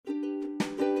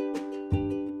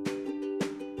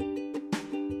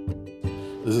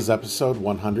This is episode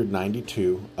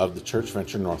 192 of the Church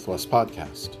Venture Northwest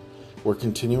podcast. We're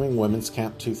continuing Women's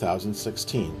Camp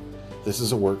 2016. This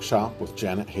is a workshop with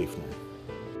Janet Hafner.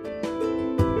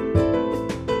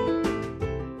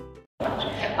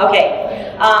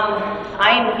 Okay,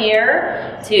 I am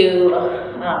here to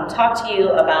talk to you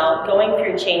about going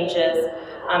through changes,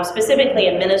 specifically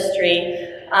in ministry,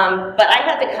 but I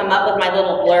had to come up with my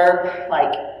little blurb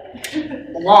like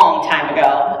a long time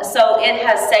ago, so it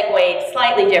has segued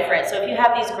slightly different. So if you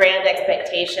have these grand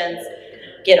expectations,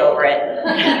 get over it.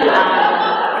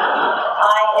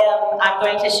 I'm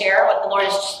going to share what the Lord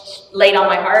has laid on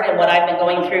my heart and what I've been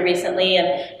going through recently,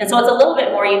 and so it's a little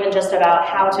bit more even just about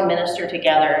how to minister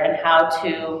together and how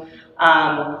to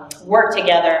work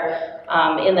together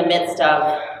in the midst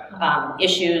of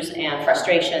issues and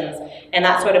frustrations and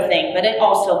that sort of thing, but it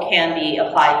also can be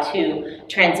applied to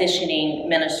transitioning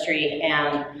ministry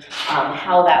and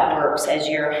how that works as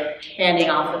you're handing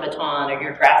off the baton or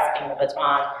you're grasping the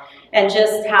baton, and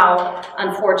just how,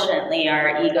 unfortunately,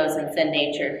 our egos and sin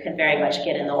nature can very much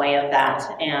get in the way of that,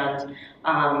 and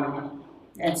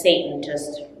Satan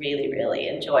just really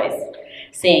enjoys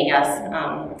seeing us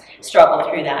struggle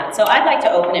through that. So I'd like to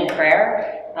open in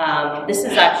prayer. This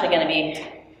is actually going to be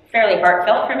fairly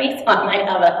heartfelt for me, so I might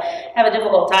have a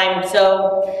difficult time.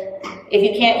 So if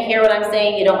you can't hear what I'm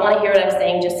saying, you don't want to hear what I'm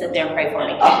saying, just sit there and pray for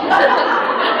me. All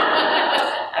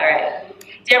right.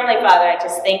 Dear Heavenly Father, I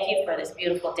just thank you for this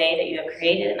beautiful day that you have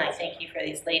created, and I thank you for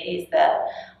these ladies that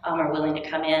are willing to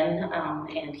come in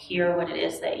and hear what it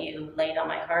is that you laid on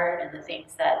my heart and the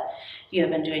things that you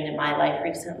have been doing in my life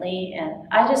recently. And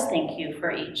I just thank you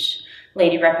for each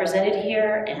lady represented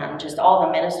here and just all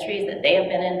the ministries that they have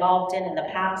been involved in the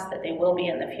past, that they will be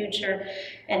in the future,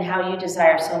 and how you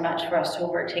desire so much for us to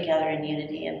work together in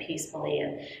unity and peacefully.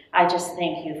 And I just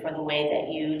thank you for the way that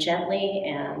you gently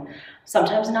and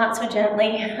sometimes not so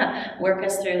gently work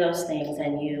us through those things,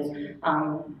 and you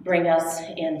bring us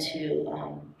into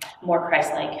more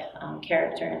Christ-like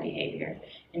character and behavior.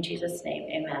 In Jesus' name,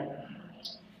 amen.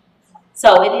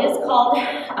 So it is called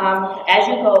As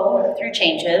You Go Through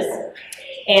Changes,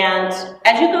 and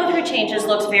as you go through changes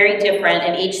looks very different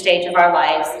in each stage of our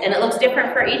lives, and it looks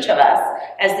different for each of us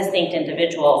as distinct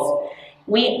individuals.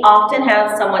 We often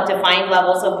have somewhat defined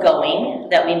levels of going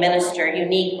that we minister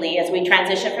uniquely as we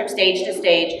transition from stage to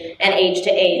stage and age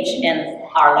to age in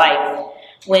our life.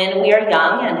 When we are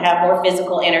young and have more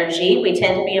physical energy, we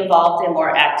tend to be involved in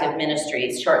more active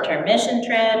ministries, short-term mission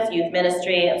trips, youth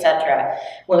ministry, etc.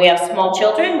 When we have small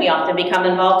children, we often become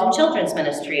involved in children's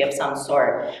ministry of some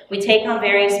sort. We take on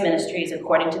various ministries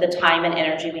according to the time and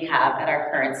energy we have at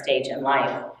our current stage in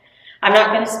life. I'm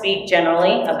not going to speak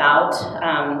generally about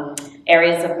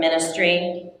areas of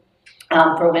ministry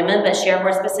for women, but share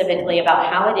more specifically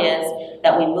about how it is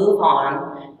that we move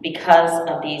on because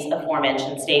of these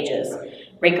aforementioned stages.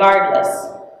 Regardless,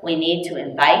 we need to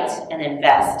invite and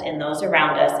invest in those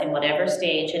around us in whatever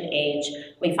stage and age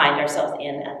we find ourselves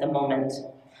in at the moment.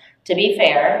 To be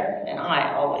fair, and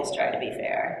I always try to be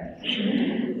fair,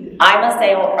 I must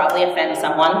say I will probably offend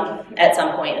someone at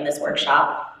some point in this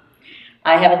workshop.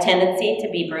 I have a tendency to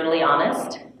be brutally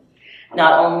honest,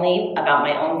 not only about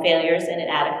my own failures and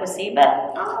inadequacy, but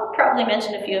I'll probably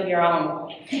mention a few of your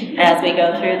own as we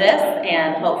go through this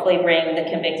and hopefully bring the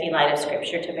convicting light of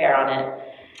Scripture to bear on it.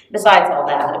 Besides all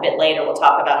that, a bit later we'll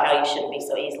talk about how you shouldn't be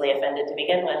so easily offended to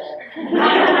begin with.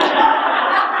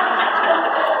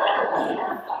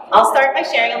 I'll start by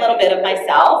sharing a little bit of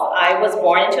myself. I was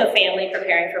born into a family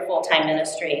preparing for full-time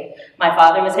ministry. My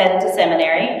father was headed to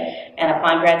seminary, and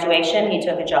upon graduation, he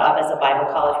took a job as a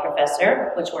Bible college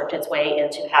professor, which worked its way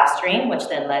into pastoring, which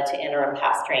then led to interim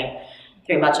pastoring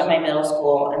through much of my middle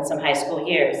school and some high school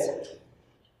years.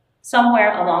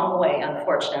 Somewhere along the way,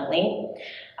 unfortunately,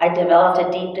 I developed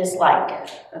a deep dislike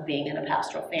of being in a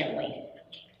pastoral family.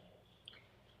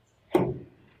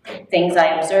 Things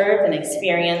I observed and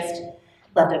experienced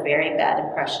left a very bad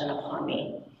impression upon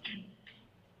me.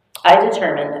 I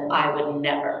determined I would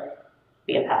never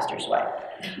be a pastor's wife.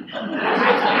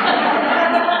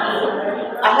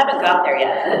 I haven't got there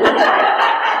yet.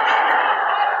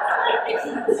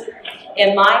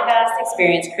 In my vast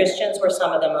experience, Christians were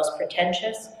some of the most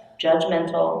pretentious,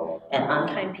 judgmental, and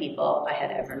unkind people I had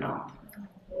ever known.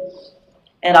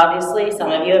 And obviously,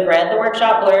 some of you have read the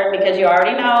workshop blurb because you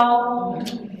already know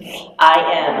I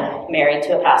am married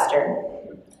to a pastor,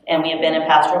 and we have been in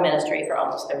pastoral ministry for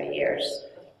almost 30 years.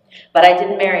 But I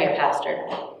didn't marry a pastor.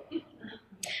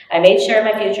 I made sure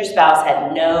my future spouse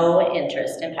had no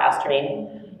interest in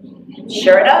pastoring.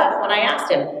 Sure enough, when I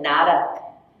asked him, nada.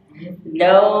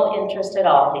 No interest at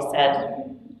all, he said.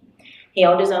 He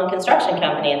owned his own construction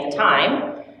company at the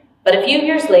time, But a few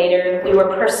years later, we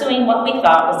were pursuing what we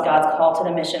thought was God's call to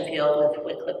the mission field with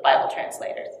Wycliffe Bible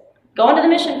Translators. Going to the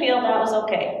mission field, that was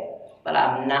okay, but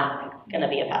I'm not going to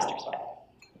be a pastor's wife.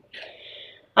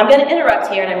 I'm going to interrupt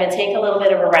here, and I'm going to take a little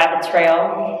bit of a rabbit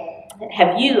trail.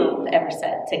 Have you ever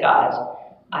said to God,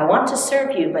 I want to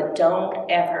serve you, but don't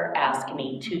ever ask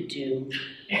me to do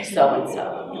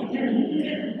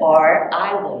so-and-so? Or,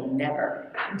 I will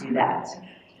never do that.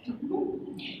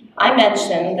 I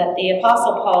mentioned that the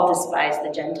Apostle Paul despised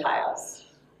the Gentiles,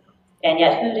 and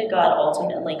yet who did God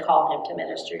ultimately call him to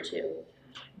minister to?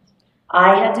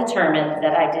 I had determined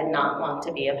that I did not want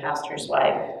to be a pastor's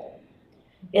wife.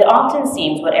 It often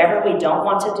seems whatever we don't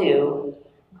want to do,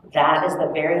 that is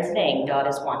the very thing God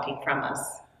is wanting from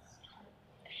us.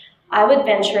 I would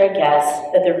venture a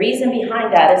guess that the reason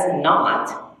behind that is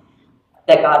not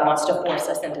that God wants to force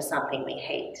us into something we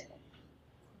hate,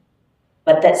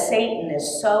 but that Satan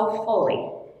is so fully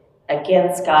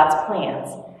against God's plans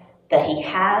that he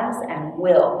has and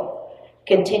will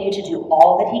continue to do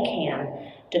all that he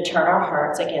can to turn our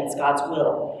hearts against God's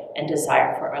will and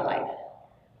desire for our life.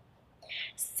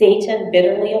 Satan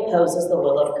bitterly opposes the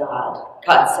will of God.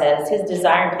 God says his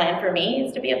desire and plan for me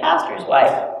is to be a pastor's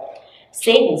wife.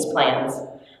 Satan's plans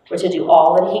were to do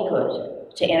all that he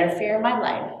could to interfere in my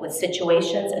life with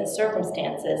situations and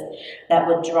circumstances that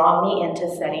would draw me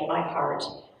into setting my heart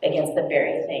against the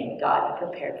very thing God had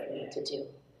prepared for me to do.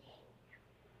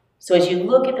 So as you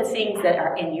look at the things that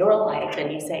are in your life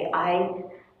and you say, I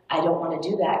don't want to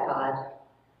do that, God.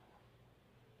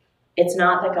 It's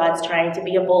not that God's trying to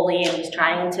be a bully and it's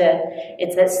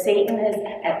that Satan is,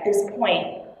 at this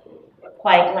point,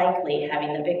 quite likely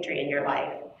having the victory in your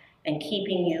life and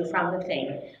keeping you from the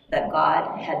thing that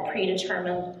God had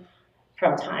predetermined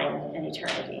from time and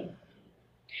eternity.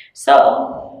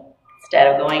 So, instead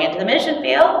of going into the mission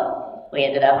field, we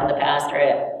ended up in the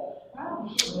pastorate.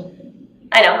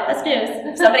 I know, that's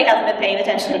news. Somebody hasn't been paying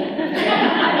attention.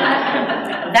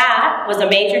 That was a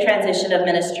major transition of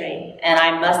ministry, and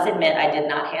I must admit I did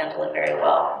not handle it very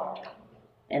well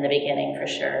in the beginning, for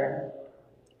sure.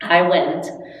 I went,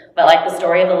 but like the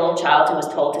story of the little child who was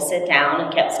told to sit down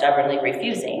and kept stubbornly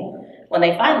refusing, when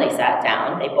they finally sat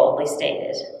down, they boldly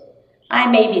stated, I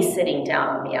may be sitting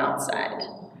down on the outside,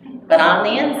 but on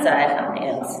the inside, I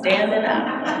am standing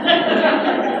up.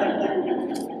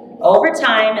 Over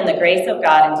time, in the grace of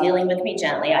God and dealing with me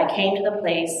gently, I came to the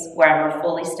place where I more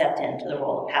fully stepped into the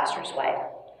role of pastor's wife.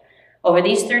 Over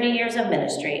these 30 years of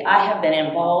ministry, I have been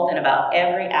involved in about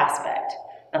every aspect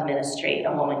of ministry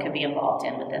a woman could be involved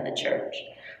in within the church.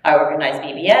 I organized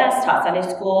VBS, taught Sunday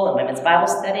school and women's Bible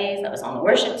studies. I was on the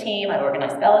worship team. I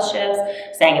organized fellowships,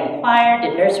 sang in the choir,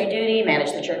 did nursery duty,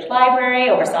 managed the church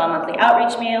library, oversaw a monthly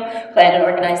outreach meal, planned and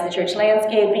organized the church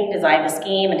landscaping, designed a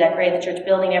scheme and decorated the church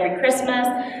building every Christmas,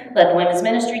 led the women's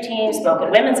ministry team, spoke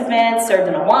at women's events, served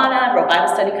in Awana, wrote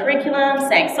Bible study curriculum,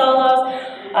 sang solos,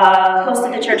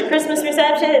 hosted the church Christmas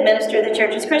reception, administered the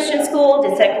church's Christian school,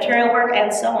 did secretarial work,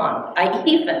 and so on. I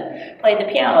even played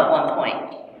the piano at one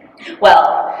point.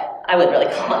 Well, I wouldn't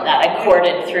really call it that. I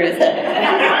courted through the...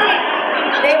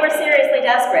 They were seriously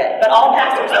desperate, but all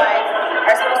pastors' wives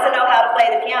are supposed to know how to play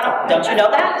the piano. Don't you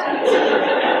know that?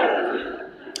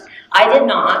 I did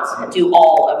not do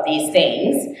all of these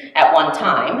things at one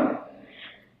time,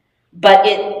 but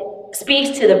it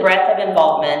speaks to the breadth of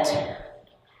involvement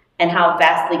and how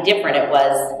vastly different it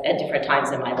was at different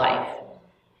times in my life.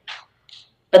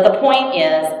 But the point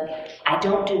is, I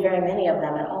don't do very many of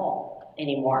them at all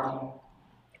anymore.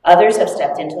 Others have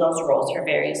stepped into those roles for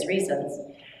various reasons.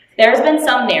 There has been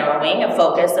some narrowing of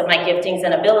focus of my giftings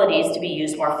and abilities to be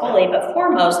used more fully, but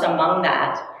foremost among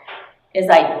that is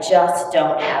I just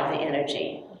don't have the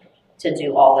energy to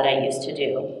do all that I used to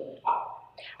do.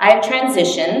 I have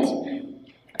transitioned,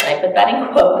 and I put that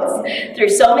in quotes, through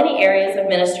so many areas of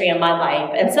ministry in my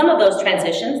life, and some of those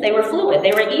transitions, they were fluid,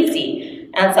 they were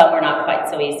easy, and some were not quite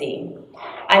so easy.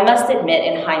 I must admit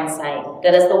in hindsight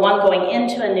that as the one going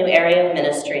into a new area of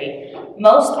ministry,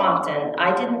 most often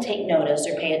I didn't take notice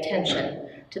or pay attention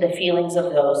to the feelings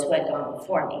of those who had gone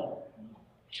before me.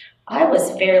 I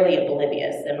was fairly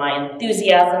oblivious in my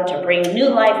enthusiasm to bring new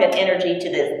life and energy to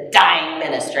this dying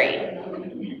ministry.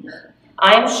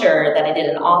 I am sure that I did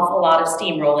an awful lot of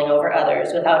steamrolling over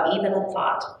others without even a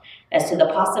thought as to the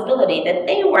possibility that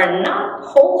they were not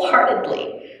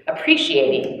wholeheartedly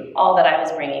appreciating all that I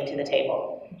was bringing to the table.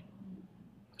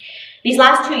 These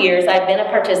last 2 years, I've been a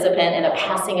participant in a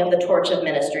passing of the torch of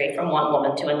ministry from one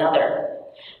woman to another.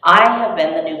 I have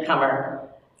been the newcomer,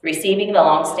 receiving the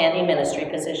long-standing ministry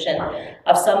position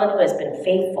of someone who has been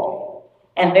faithful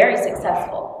and very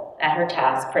successful at her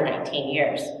task for 19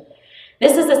 years.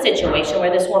 This is a situation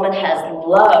where this woman has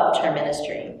loved her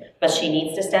ministry, but she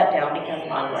needs to step down because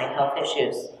of ongoing health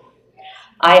issues.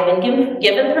 I have been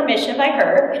given permission by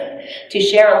her to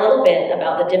share a little bit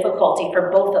about the difficulty for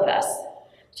both of us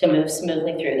to move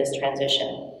smoothly through this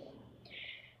transition.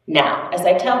 Now, as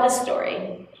I tell this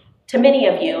story, to many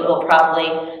of you, it'll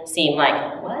probably seem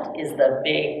like, what is the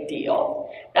big deal?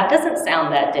 That doesn't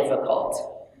sound that difficult.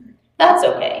 That's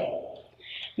okay.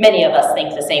 Many of us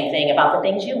think the same thing about the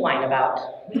things you whine about.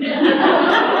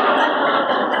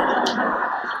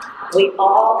 We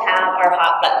all have our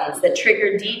hot buttons that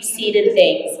trigger deep-seated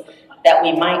things that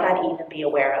we might not even be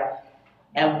aware of,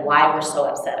 and why we're so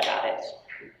upset about it.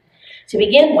 To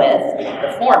begin with,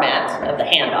 the format of the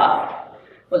handoff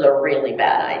was a really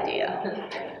bad idea.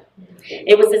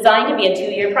 It was designed to be a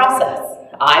 2-year process.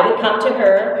 I would come to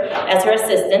her as her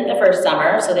assistant the first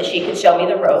summer so that she could show me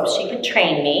the ropes, she could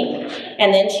train me,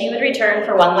 and then she would return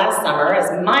for one last summer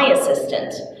as my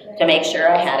assistant to make sure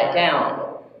I had it down.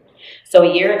 So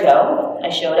a year ago, I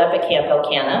showed up at Camp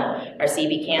Elkanah, our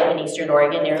CB camp in Eastern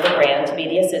Oregon near La Grande, to be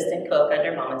the assistant cook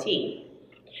under Mama T,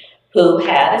 who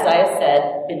had, as I have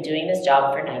said, been doing this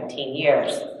job for 19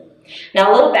 years.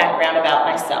 Now, a little background about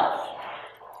myself.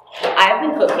 I have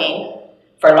been cooking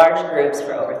for large groups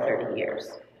for over 30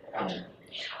 years.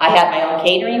 I had my own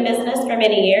catering business for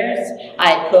many years.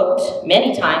 I had cooked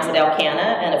many times at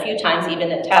Elkanah and a few times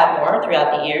even at Tadmor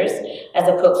throughout the years as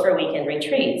a cook for weekend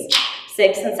retreats.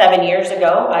 6 and 7 years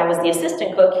ago, I was the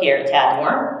assistant cook here at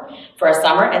Tadmor for a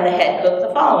summer and the head cook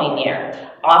the following year,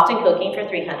 often cooking for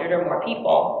 300 or more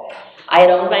people. I had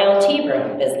owned my own tea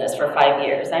room business for 5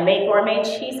 years. I made gourmet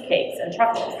cheesecakes and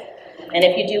truffles. And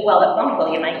if you do well at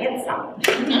Bumpo, you might get some.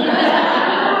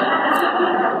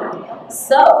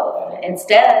 So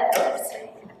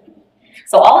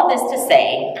all of this to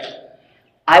say,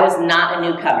 I was not a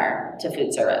newcomer to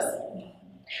food service.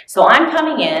 So I'm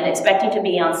coming in expecting to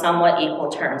be on somewhat equal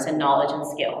terms in knowledge and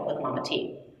skill with Mama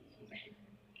T.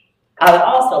 I would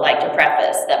also like to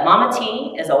preface that Mama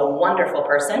T is a wonderful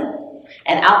person,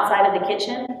 and outside of the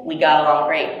kitchen, we got along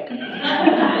great.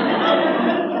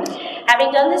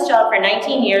 Having done this job for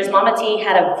 19 years, Mama T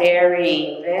had a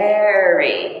very,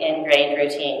 very ingrained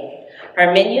routine.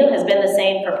 Her menu has been the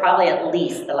same for probably at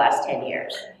least the last 10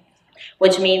 years,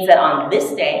 which means that on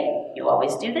this day, you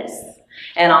always do this.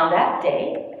 And on that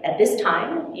day, at this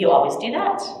time, you always do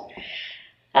that.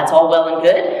 That's all well and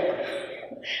good.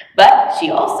 But she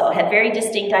also had very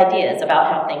distinct ideas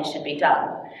about how things should be done.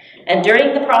 And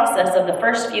during the process of the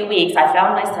first few weeks, I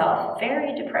found myself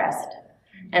very depressed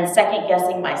and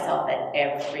second-guessing myself at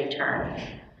every turn.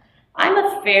 I'm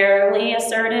a fairly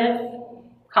assertive,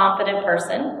 confident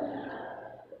person.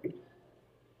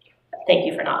 Thank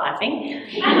you for not laughing.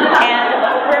 And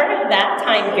over that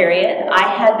time period, I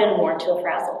had been worn to a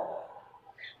frazzle.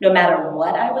 No matter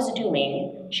what I was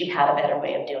doing, she had a better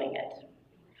way of doing it.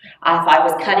 If I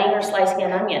was cutting or slicing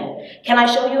an onion, can I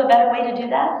show you a better way to do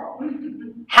that?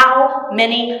 How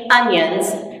many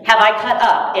onions have I cut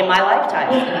up in my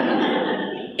lifetime?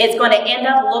 It's going to end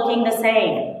up looking the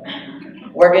same.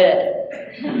 We're good.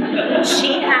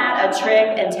 She had a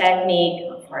trick and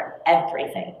technique for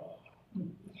everything.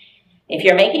 If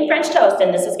you're making French toast,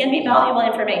 and this is going to be valuable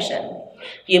information,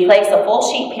 you place a full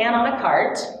sheet pan on a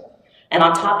cart, and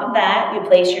on top of that, you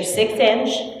place your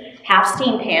 6-inch half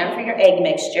steam pan for your egg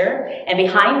mixture, and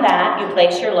behind that, you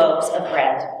place your loaves of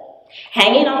bread.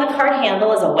 Hanging on the cart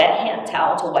handle is a wet hand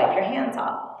towel to wipe your hands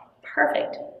off.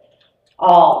 Perfect.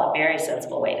 All a very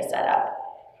sensible way to set up.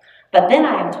 But then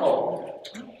I am told,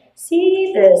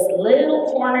 see this little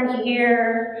corner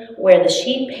here where the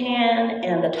sheet pan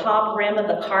and the top rim of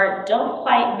the cart don't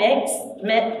quite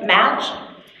match?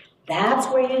 That's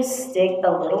where you stick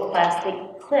the little plastic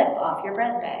clip off your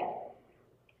bread bag.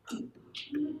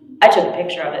 I took a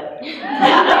picture of it.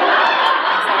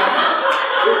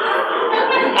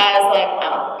 I was like,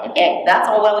 oh, okay, that's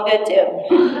all well and good too.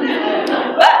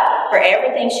 But for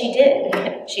everything she did,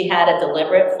 she had a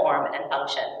deliberate form and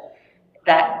function.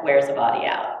 That wears a body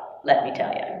out, let me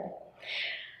tell you.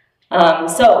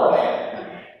 So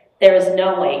there is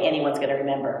no way anyone's going to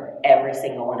remember every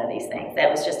single one of these things. That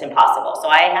was just impossible. So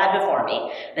I had before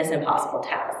me this impossible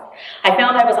task. I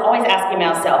found I was always asking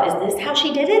myself, is this how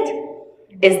she did it?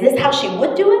 Is this how she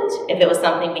would do it if it was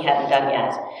something we hadn't done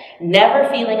yet? Never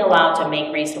feeling allowed to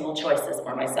make reasonable choices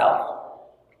for myself.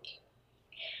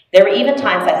 There were even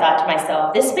times I thought to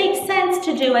myself, this makes sense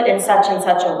to do it in such and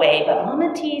such a way, but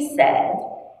Mama T said.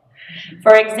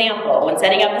 For example, when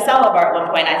setting up the salad bar at one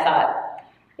point, I thought,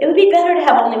 It would be better to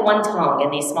have only one tong in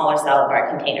these smaller salad bar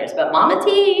containers, but Mama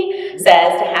T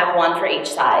says to have one for each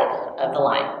side of the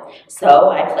line. So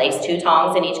I placed 2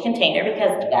 tongs in each container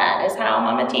because that is how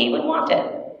Mama T would want it.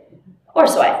 Or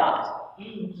so I thought.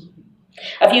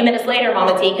 A few minutes later,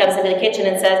 Mama T comes into the kitchen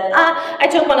and says, I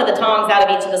took one of the tongs out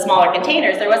of each of the smaller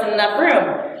containers. There wasn't enough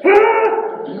room.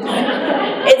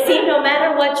 It seemed no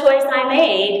matter what choice I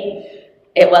made,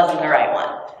 it wasn't the right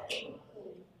one.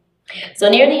 So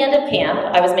near the end of camp,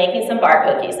 I was making some bar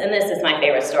cookies, and this is my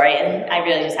favorite story, and I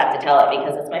really just have to tell it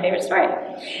because it's my favorite story.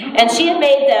 And she had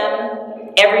made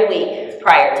them every week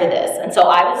prior to this, and so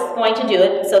I was going to do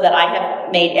it so that I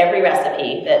have made every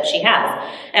recipe that she has.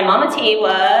 And Mama T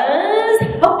was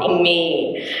helping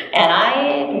me, and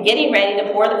I'm getting ready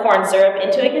to pour the corn syrup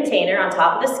into a container on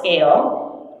top of the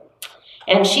scale,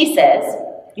 and she says,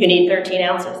 you need 13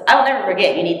 ounces. I will never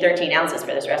forget you need 13 ounces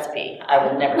for this recipe. I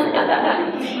will never forget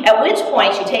that. At which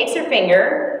point she takes her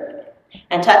finger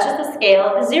and touches the scale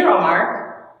at the 0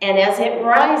 mark, and as it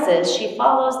rises, she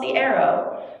follows the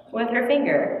arrow with her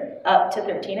finger up to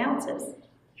 13 ounces.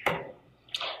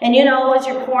 And you know, as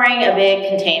you're pouring a big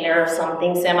container of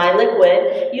something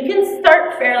semi-liquid, you can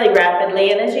start fairly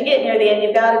rapidly, and as you get near the end,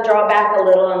 you've got to draw back a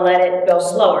little and let it go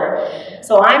slower.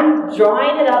 So I'm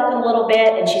drawing it up a little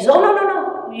bit, and she's, oh,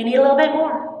 no, you need a little bit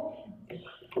more.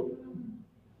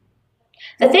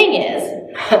 The thing is,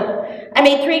 I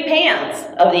made 3 pans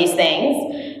of these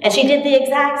things, and she did the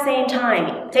exact same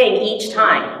thing each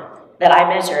time that I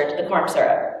measured the corn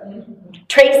syrup.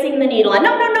 Tracing the needle, and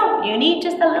no, you need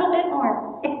just a little bit more.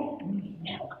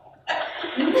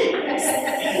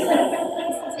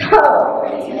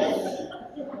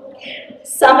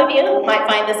 Some of you might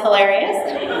find this hilarious,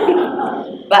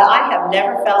 but I have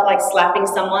never felt like slapping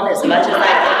someone as much as I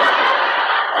did.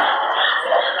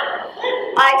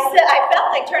 I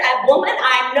felt like turning a woman,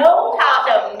 I know how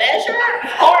to measure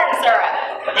corn syrup.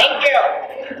 Thank you.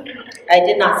 I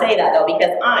did not say that though,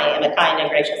 because I am a kind and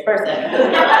gracious person.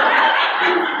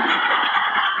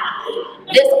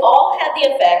 This all had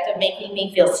the effect of making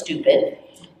me feel stupid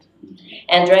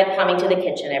and dread coming to the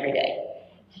kitchen every day.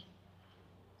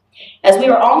 As we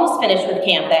were almost finished with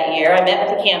camp that year, I met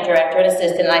with the camp director and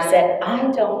assistant, and I said,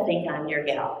 I don't think I'm your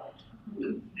gal.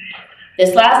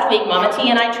 This last week, Mama T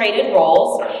and I traded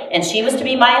roles, and she was to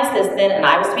be my assistant, and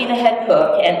I was to be the head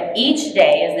cook, and each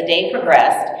day, as the day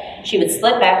progressed, she would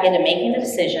slip back into making the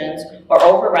decisions or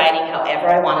overriding however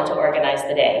I wanted to organize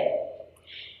the day.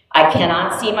 I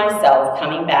cannot see myself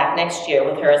coming back next year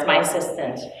with her as my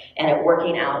assistant and it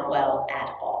working out well at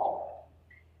all.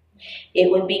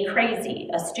 It would be crazy.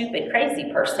 A stupid,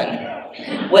 crazy person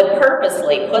would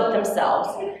purposely put themselves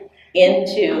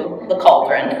into the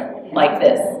cauldron like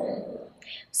this.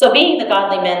 So being the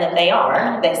godly men that they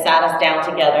are, they sat us down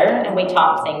together and we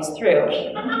talked things through.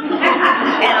 And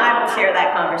I will share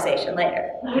that conversation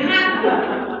later.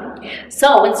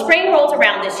 So when spring rolled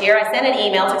around this year, I sent an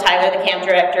email to Tyler, the camp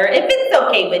director. If it's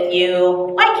okay with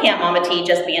you, why can't Mama T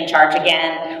just be in charge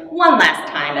again? One last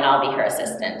time and I'll be her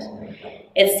assistant.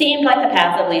 It seemed like the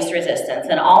path of least resistance,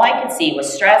 and all I could see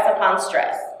was stress upon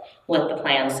stress with the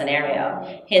planned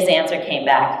scenario. His answer came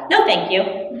back, no thank you.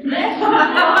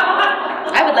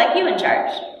 I would like you in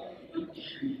charge.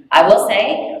 I will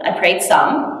say I prayed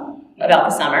some about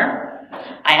the summer.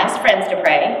 I asked friends to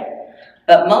pray.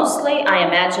 But mostly, I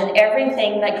imagined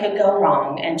everything that could go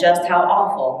wrong and just how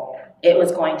awful it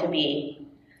was going to be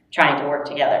trying to work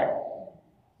together.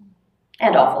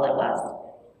 And awful it was.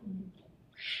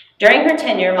 During her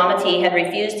tenure, Mama T had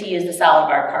refused to use the salad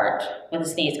bar cart with a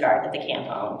sneeze guard that the camp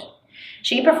owned.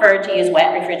 She preferred to use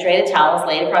wet refrigerated towels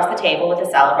laid across the table with the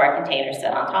salad bar container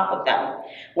set on top of them,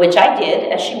 which I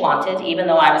did as she wanted, even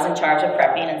though I was in charge of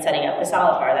prepping and setting up the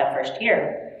salad bar that first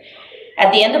year.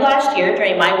 At the end of last year,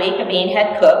 during my week of being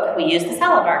head cook, we used the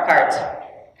salad bar cart,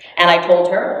 and I told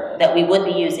her that we would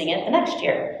be using it the next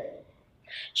year.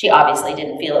 She obviously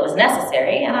didn't feel it was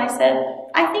necessary, and I said,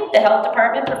 I think the health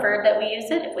department preferred that we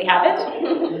use it if we have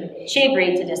it. She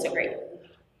agreed to disagree.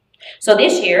 So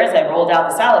this year, as I rolled out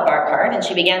the salad bar cart, and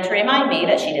she began to remind me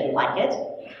that she didn't like it.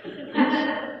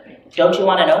 Don't you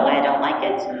want to know why I don't like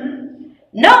it?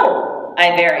 No,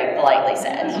 I very politely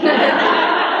said.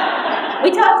 We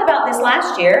talked about this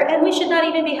last year, and we should not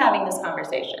even be having this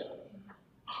conversation.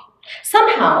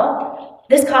 Somehow,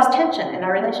 this caused tension in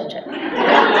our relationship.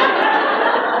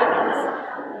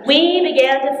 We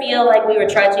began to feel like we were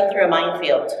trudging through a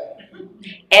minefield.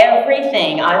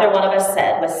 Everything either one of us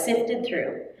said was sifted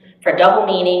through for double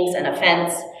meanings and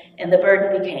offense, and the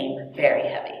burden became very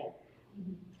heavy.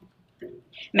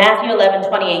 Matthew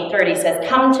 11:28-30 says,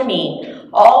 come to me,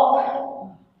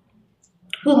 all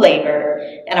who labor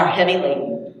and are heavy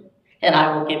laden, and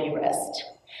I will give you rest.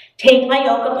 Take my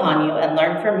yoke upon you and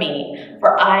learn from me,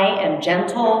 for I am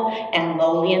gentle and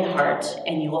lowly in heart,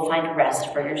 and you will find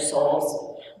rest for your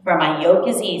souls. For my yoke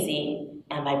is easy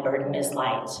and my burden is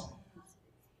light.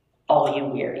 All you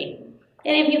weary.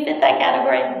 Any of you fit that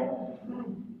category?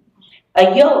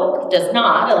 A yoke does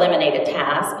not eliminate a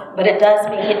task, but it does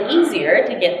make it easier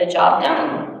to get the job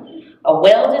done. A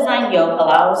well-designed yoke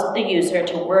allows the user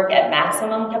to work at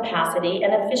maximum capacity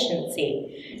and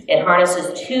efficiency. It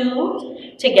harnesses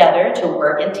two together to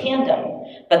work in tandem,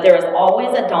 but there is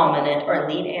always a dominant or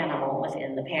lead animal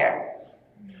within the pair.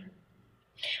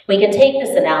 We can take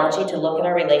this analogy to look at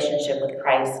our relationship with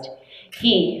Christ.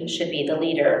 He should be the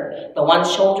leader, the one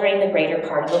shouldering the greater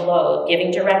part of the load,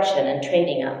 giving direction and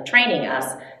training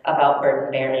us about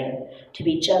burden bearing, to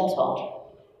be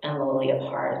gentle and lowly of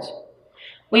heart.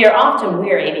 We are often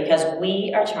weary because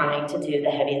we are trying to do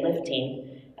the heavy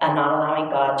lifting and not allowing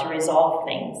God to resolve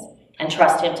things and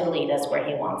trust him to lead us where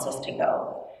he wants us to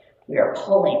go. We are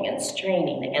pulling and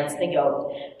straining against the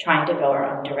yoke, trying to go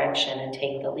our own direction and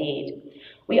take the lead.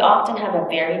 We often have a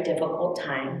very difficult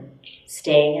time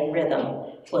staying in rhythm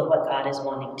with what God is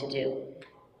wanting to do.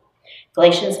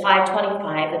 Galatians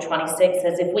 5:25-26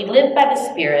 says, if we live by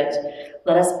the Spirit,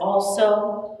 let us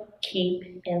also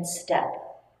keep in step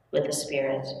with the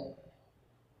Spirit.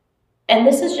 And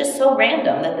this is just so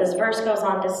random that this verse goes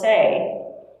on to say,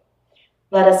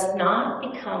 let us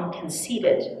not become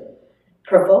conceited,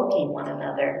 provoking one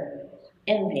another,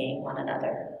 envying one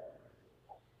another.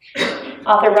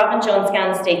 Author Robin Jones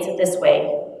Gans states it this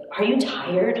way, are you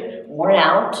tired, worn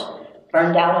out,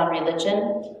 burned out on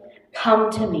religion? Come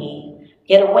to me,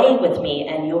 get away with me,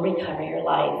 and you'll recover your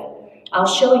life. I'll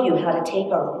show you how to take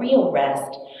a real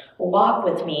rest. Walk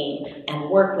with me and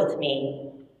work with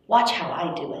me. Watch how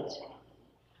I do it.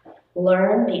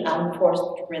 Learn the unforced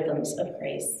rhythms of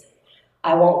grace.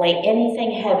 I won't lay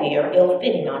anything heavy or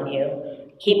ill-fitting on you.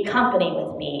 Keep company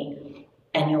with me,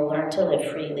 and you'll learn to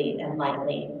live freely and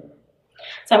lightly.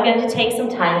 So I'm going to take some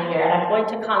time here, and I'm going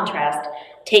to contrast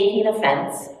taking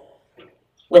offense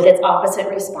with its opposite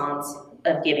response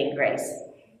of giving grace.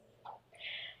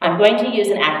 I'm going to use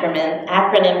an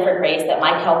acronym for grace that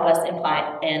might help us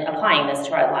in applying this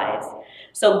to our lives.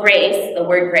 So grace, the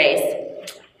word grace,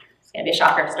 it's going to be a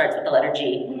shocker, it starts with the letter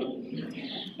G.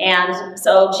 And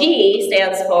so G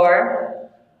stands for,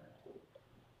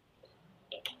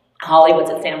 Holly, what's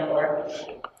it stand for?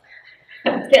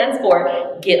 It stands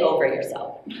for get over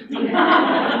yourself.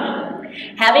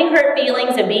 Having hurt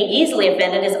feelings and being easily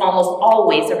offended is almost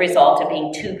always a result of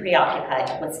being too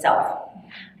preoccupied with self.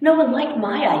 No one liked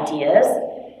my ideas.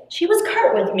 She was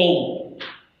curt with me.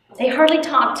 They hardly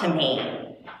talked to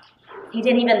me. He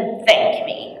didn't even thank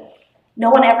me.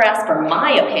 No one ever asked for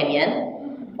my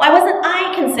opinion. Why wasn't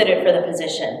I considered for the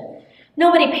position?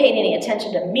 Nobody paid any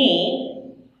attention to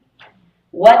me.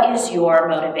 What is your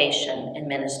motivation in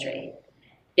ministry?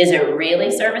 Is it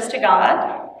really service to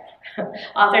God?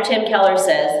 Author Tim Keller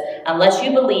says, unless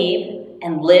you believe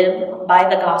and live by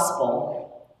the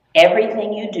gospel,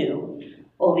 everything you do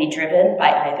will be driven by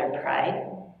either pride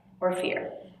or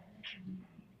fear.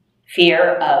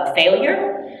 Fear of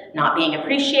failure, not being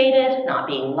appreciated, not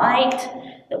being liked,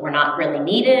 that we're not really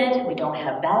needed, we don't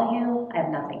have value, I have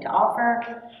nothing to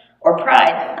offer. Or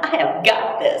pride, I have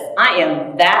got this, I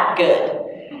am that good.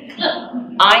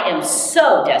 I am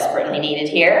so desperately needed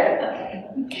here.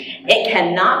 It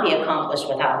cannot be accomplished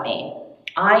without me.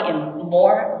 I am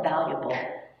more valuable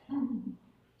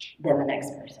than the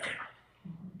next person.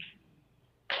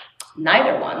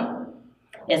 Neither one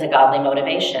is a godly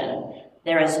motivation.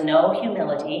 There is no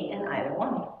humility in either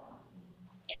one.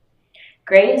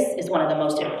 Grace is one of the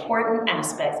most important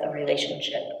aspects of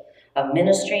relationship, of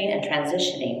ministry and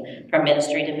transitioning from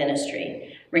ministry to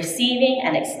ministry. Receiving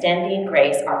and extending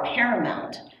grace are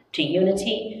paramount to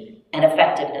unity and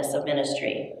effectiveness of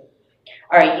ministry.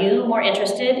 Are you more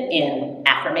interested in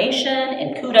affirmation,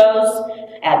 in kudos,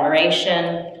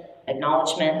 admiration,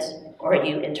 acknowledgement, or are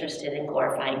you interested in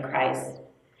glorifying Christ?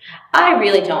 I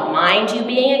really don't mind you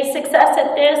being a success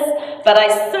at this, but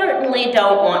I certainly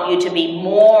don't want you to be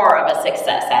more of a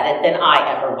success at it than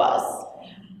I ever was.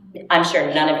 I'm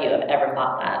sure none of you have ever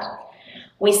thought that.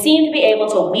 We seem to be able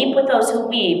to weep with those who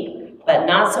weep, but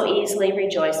not so easily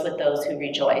rejoice with those who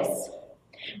rejoice,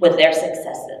 with their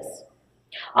successes.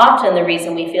 Often the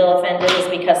reason we feel offended is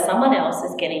because someone else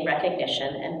is getting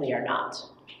recognition and we are not.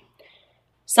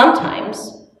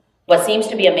 Sometimes, what seems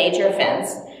to be a major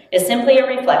offense is simply a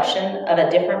reflection of a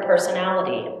different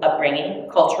personality, upbringing,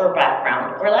 cultural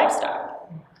background, or lifestyle.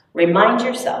 Remind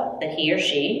yourself that he or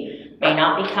she may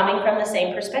not be coming from the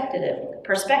same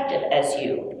perspective as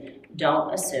you.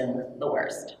 Don't assume the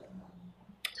worst.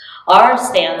 R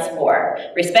stands for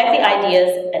respect the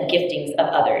ideas and giftings of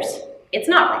others. It's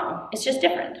not wrong, it's just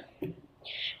different.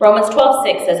 Romans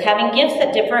 12:6 says, having gifts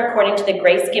that differ according to the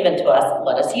grace given to us,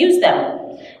 let us use them.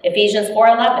 Ephesians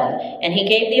 4:11, and he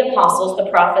gave the apostles, the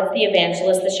prophets, the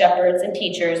evangelists, the shepherds, and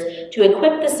teachers to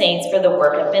equip the saints for the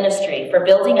work of ministry, for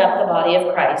building up the body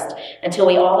of Christ, until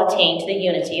we all attain to the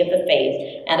unity of the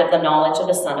faith and of the knowledge of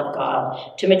the Son of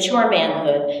God, to mature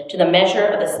manhood, to the measure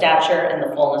of the stature and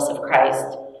the fullness of Christ.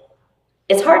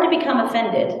 It's hard to become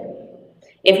offended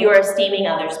if you are esteeming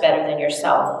others better than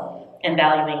yourself and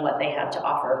valuing what they have to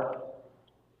offer.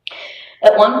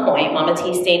 At one point, Mama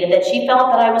T stated that she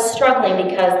felt that I was struggling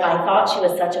because I thought she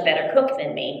was such a better cook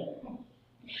than me.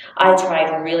 I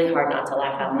tried really hard not to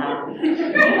laugh out loud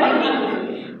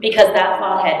because that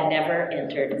thought had never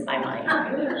entered my mind.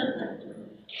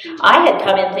 I had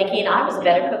come in thinking I was a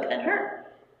better cook than her,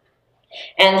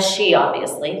 and she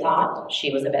obviously thought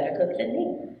she was a better cook than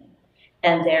me,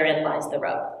 and therein lies the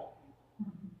rub.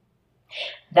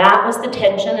 That was the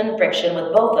tension and friction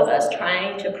with both of us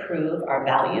trying to prove our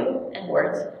value and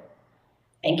worth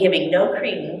and giving no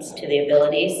credence to the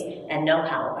abilities and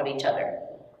know-how of each other.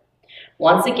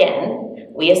 Once again,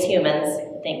 we as humans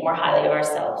think more highly of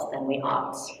ourselves than we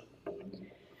ought.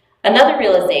 Another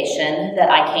realization that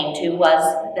I came to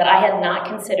was that I had not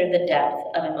considered the depth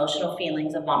of emotional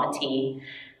feelings of Mama T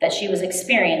that she was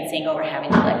experiencing over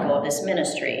having to let go of this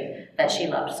ministry that she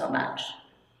loved so much.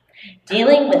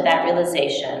 Dealing with that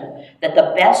realization that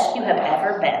the best you have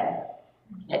ever been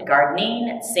at gardening,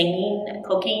 at singing, at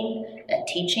cooking, at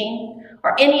teaching,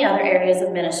 or any other areas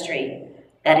of ministry,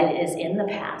 that it is in the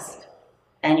past,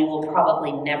 and you will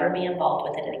probably never be involved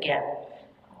with it again.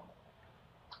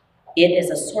 It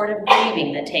is a sort of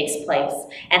grieving that takes place,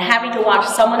 and having to watch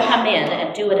someone come in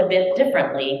and do it a bit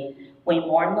differently, we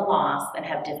mourn the loss and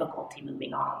have difficulty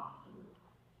moving on.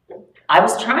 I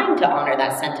was trying to honor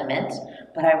that sentiment,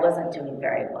 but I wasn't doing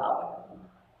very well.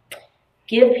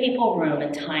 Give people room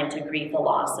and time to grieve the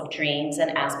loss of dreams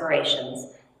and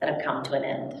aspirations that have come to an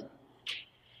end.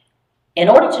 In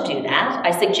order to do that,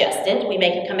 I suggested we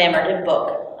make a commemorative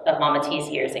book of Mama T's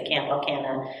years at Camp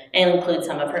Elkanah and include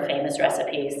some of her famous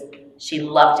recipes. She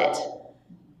loved it.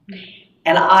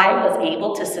 And I was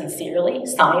able to sincerely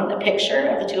sign the picture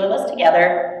of the two of us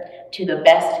together to the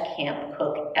best camp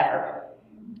cook ever.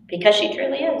 Because she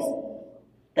truly is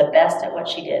the best at what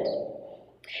she did.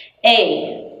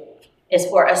 A is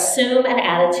for assume an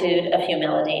attitude of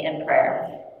humility and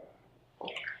prayer.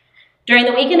 During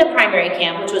the weekend of primary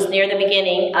camp, which was near the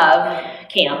beginning of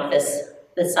camp this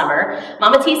summer,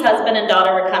 Mama T's husband and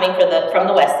daughter were coming from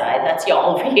the west side, that's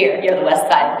y'all over here, you're the west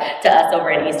side, to us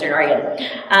over in Eastern Oregon,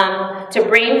 to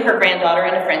bring her granddaughter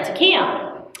and a friend to camp.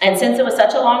 And since it was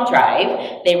such a long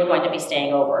drive, they were going to be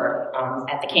staying over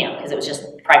at the camp because it was just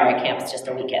primary camp, it's just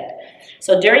a weekend.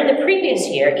 So during the previous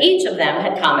year, each of them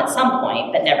had come at some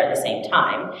point, but never at the same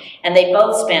time, and they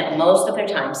both spent most of their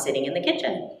time sitting in the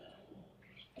kitchen.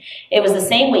 It was the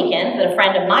same weekend that a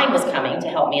friend of mine was coming to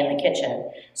help me in the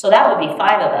kitchen, so that would be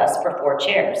 5 of us for 4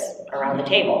 chairs around the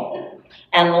table,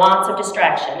 and lots of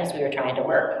distraction as we were trying to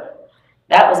work.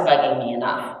 That was bugging me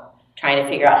enough, trying to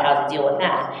figure out how to deal with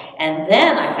that. And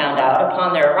then I found out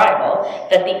upon their arrival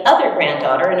that the other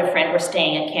granddaughter and a friend were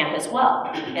staying at camp as well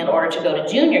in order to go to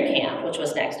junior camp, which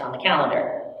was next on the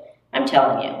calendar. I'm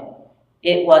telling you,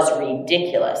 it was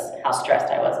ridiculous how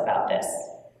stressed I was about this.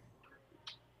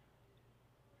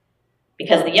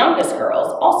 Because the youngest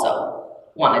girls also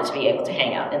wanted to be able to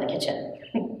hang out in the kitchen.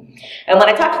 And when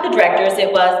I talked to the directors,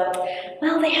 it was,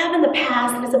 well, they have in the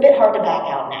past, and it's a bit hard to back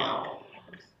out now.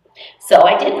 So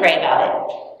I did pray about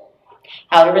it,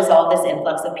 how to resolve this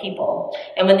influx of people.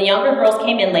 And when the younger girls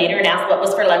came in later and asked what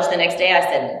was for lunch the next day, I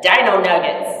said, dino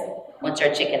nuggets, which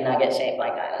are chicken nuggets shaped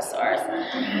like dinosaurs.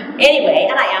 Anyway,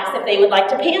 and I asked if they would like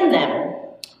to pan them.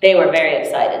 They were very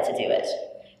excited to do it.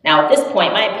 Now, at this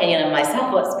point, my opinion of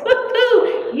myself was,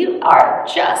 woo-hoo, you are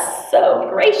just so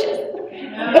gracious.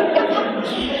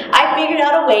 I figured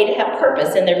out a way to have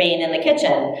purpose in their being in the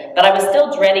kitchen, but I was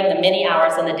still dreading the many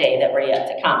hours in the day that were yet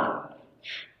to come.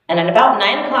 And at about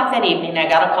 9 o'clock that evening, I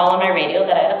got a call on my radio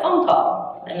that I had a phone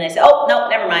call. And they said, oh, no,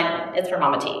 never mind, it's for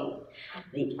Mama T,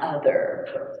 the other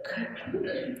cook.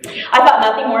 I thought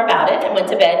nothing more about it and went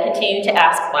to bed, continuing to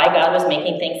ask why God was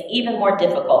making things even more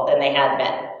difficult than they had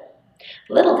been.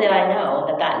 Little did I know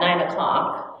that that 9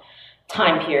 o'clock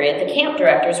time period, the camp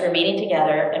directors were meeting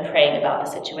together and praying about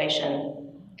the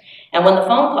situation. And when the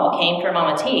phone call came for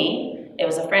Mama T, it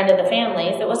was a friend of the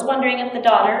family's that was wondering if the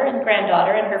daughter and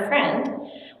granddaughter and her friend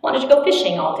wanted to go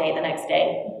fishing all day the next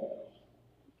day.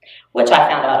 which I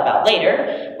found out about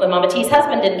later when Mama T's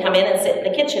husband didn't come in and sit in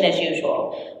the kitchen as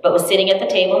usual, but was sitting at the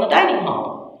table in the dining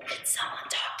hall. Did someone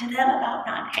talk to them about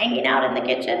not hanging out in the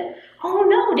kitchen? Oh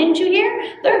no, didn't you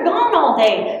hear? They're gone all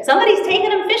day. Somebody's taking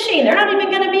them fishing. They're not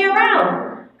even going to be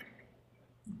around.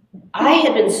 I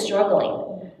had been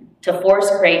struggling to force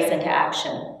grace into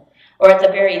action, or at the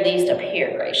very least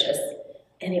appear gracious,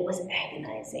 and it was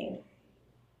agonizing.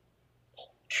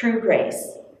 True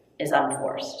grace is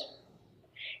unforced.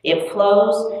 It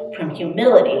flows from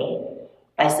humility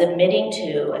by submitting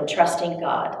to and trusting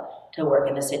God to work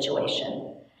in the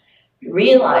situation,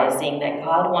 realizing that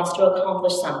God wants to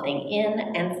accomplish something in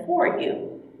and for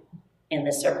you in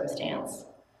this circumstance.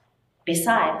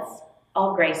 Besides,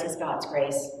 all grace is God's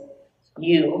grace.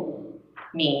 You,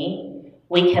 me,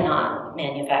 we cannot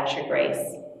manufacture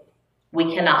grace.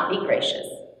 We cannot be gracious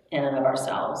in and of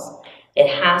ourselves. It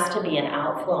has to be an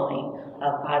outflowing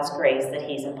of God's grace that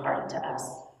he's imparted to us.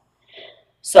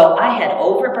 So I had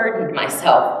overburdened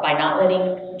myself by not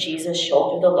letting Jesus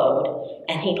shoulder the load,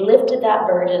 and he lifted that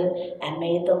burden and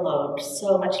made the load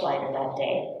so much lighter that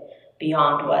day,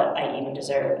 beyond what I even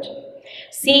deserved.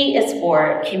 C is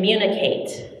for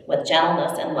communicate with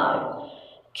gentleness and love.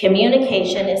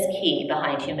 Communication is key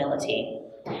behind humility.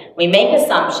 We make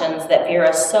assumptions that veer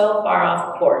us so far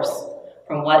off course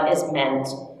from what is meant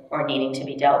or needing to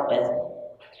be dealt with.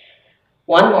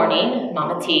 One morning,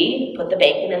 Mama T put the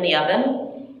bacon in the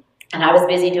oven, and I was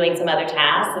busy doing some other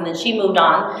tasks, and then she moved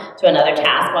on to another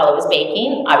task while it was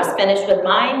baking. I was finished with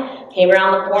mine, came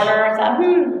around the corner, and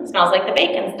thought, smells like the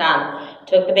bacon's done.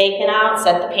 Took the bacon out,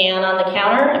 set the pan on the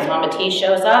counter, and Mama T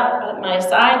shows up at my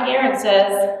side here and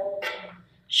says,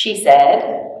 she said,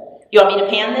 "You want me to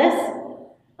pan this?"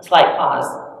 A slight pause.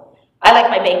 "I like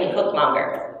my bacon cooked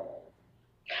longer."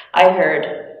 I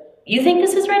heard, "You think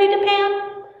this is ready to pan?"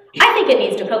 "I think it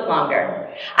needs to cook longer."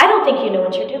 "I don't think you know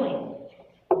what you're doing."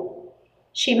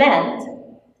 She meant,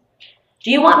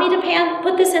 "Do you want me to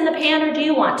put this in the pan, or do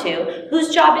you want to?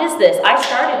 Whose job is this? I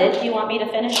started it. Do you want me to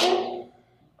finish it?"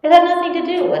 It had nothing to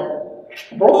do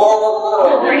with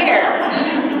over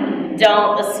here.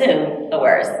 Don't assume the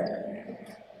worst.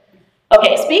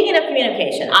 Okay, speaking of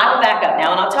communication, I will back up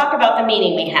now and I'll talk about the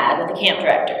meeting we had with the camp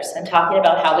directors and talking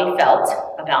about how we felt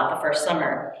about the first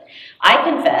summer. I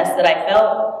confess that I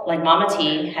felt like Mama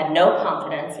T had no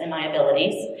confidence in my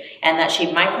abilities and that she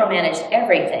micromanaged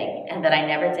everything and that I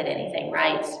never did anything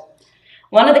right.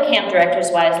 One of the camp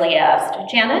directors wisely asked,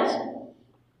 "Janet,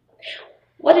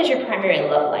 what is your primary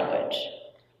love language?"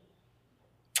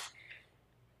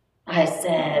 I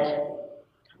said,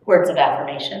 "Words of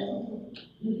affirmation."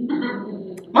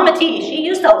 Mama T, she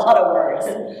used a lot of words,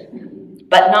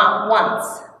 but not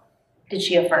once did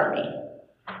she affirm me,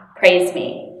 praise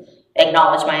me,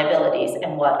 acknowledge my abilities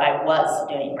and what I was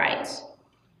doing right.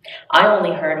 I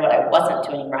only heard what I wasn't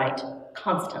doing right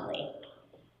constantly,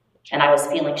 and I was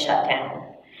feeling shut down.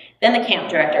 Then the camp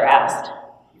director asked,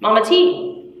 "Mama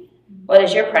T, what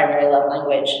is your primary love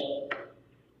language?"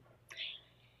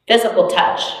 "Physical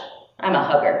touch. I'm a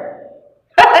hugger."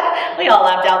 We all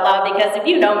laughed out loud because if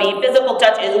you know me, physical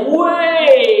touch is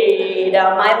way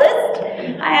down my list.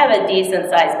 I have a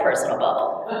decent-sized personal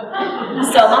bubble.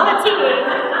 So Mama T,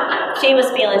 she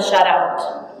was feeling shut out.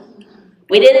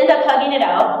 We didn't end up hugging it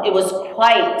out. It was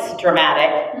quite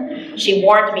dramatic. She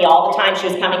warned me all the time she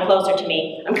was coming closer to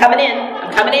me. "I'm coming in,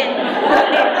 I'm coming in, I'm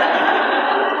coming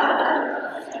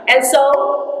in." And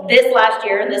so this last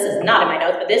year, and this is not in my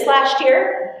notes, but this last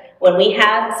year, when we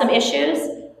had some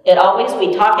issues,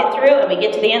 we talk it through and we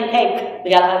get to the end, hey, we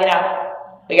gotta hug it out.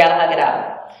 We gotta hug it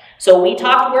out. So we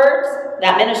talked words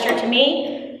that ministered to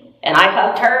me, and I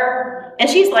hugged her, and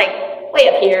she's like way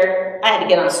up here. I had to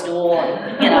get on a stool,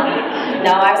 and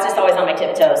no, I was just always on my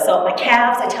tiptoes. So my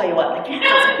calves, I tell you what, my calves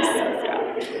are so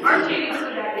strong. Aren't you used to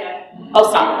that yet? Oh,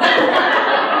 stop.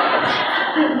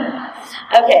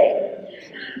 Okay.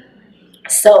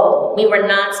 So we were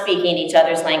not speaking each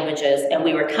other's languages, and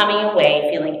we were coming away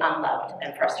feeling unloved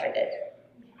and frustrated.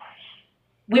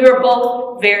 We were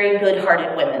both very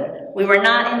good-hearted women. We were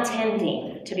not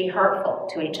intending to be hurtful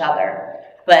to each other,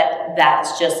 but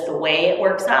that's just the way it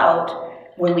works out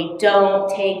when we don't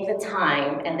take the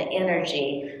time and the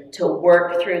energy to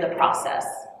work through the process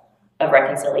of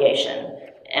reconciliation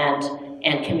and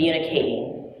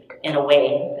communicating in a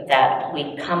way that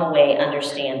we come away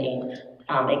understanding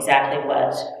exactly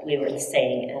what we were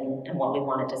saying and what we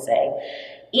wanted to say.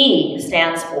 E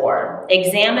stands for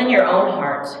examine your own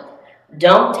heart.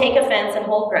 Don't take offense and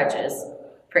hold grudges.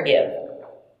 Forgive.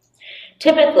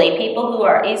 Typically, people who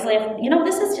are easily,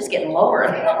 this is just getting lower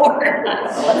and lower. I don't know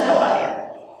what's going on here.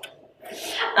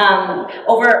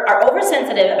 Are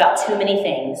oversensitive about too many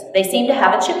things. They seem to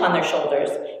have a chip on their shoulders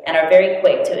and are very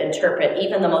quick to interpret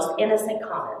even the most innocent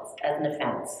comments as an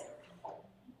offense.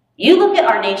 You look at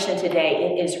our nation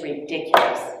today, it is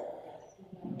ridiculous.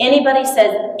 Anybody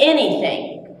says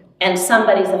anything and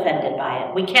somebody's offended by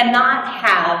it. We cannot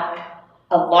have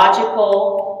a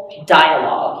logical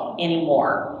dialogue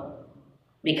anymore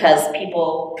because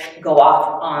people go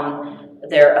off on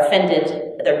their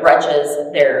offended, their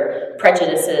grudges, their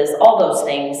prejudices, all those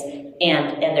things,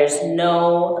 and there's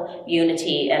no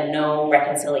unity and no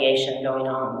reconciliation going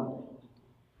on.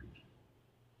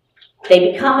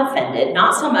 They become offended,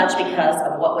 not so much because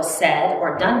of what was said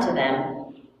or done to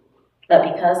them,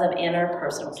 but because of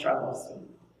interpersonal struggles.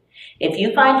 If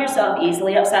you find yourself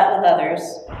easily upset with others,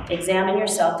 examine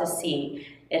yourself to see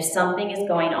if something is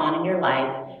going on in your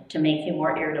life to make you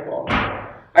more irritable.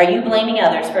 Are you blaming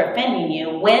others for offending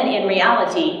you when in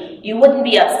reality you wouldn't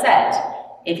be upset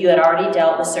if you had already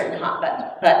dealt with certain hot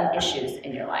button issues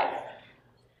in your life?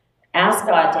 Ask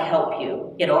God to help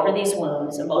you get over these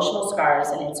wounds, emotional scars,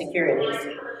 and insecurities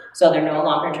so they're no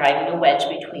longer driving a wedge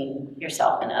between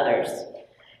yourself and others.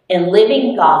 In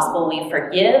living gospel, we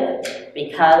forgive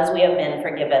because we have been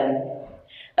forgiven.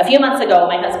 A few months ago,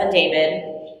 my husband David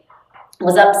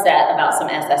was upset about some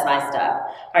SSI stuff.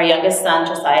 Our youngest son,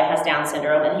 Josiah, has Down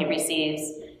syndrome, and he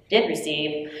did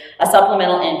receive a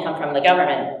supplemental income from the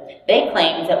government. They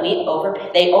claimed that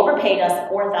they overpaid us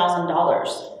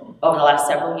 $4,000 over the last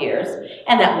several years,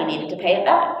 and that we needed to pay it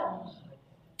back.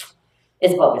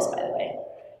 It's bogus, by the way.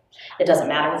 It doesn't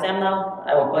matter with them, though.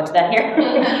 I won't go into that here.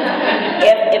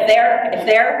 If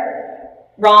they're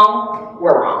wrong,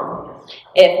 we're wrong.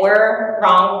 If we're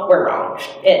wrong, we're wrong.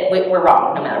 We're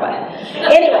wrong, no matter what.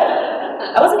 Anyway,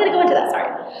 I wasn't going to go into that, sorry.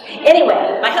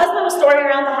 Anyway, my husband was storming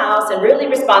around the house and really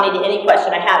responding to any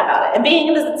question I had about it. And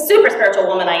being the super spiritual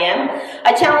woman I am,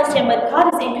 I challenged him with,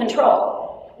 God is in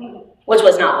control, which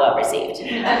was not well received.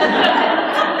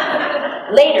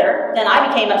 Later, then I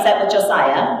became upset with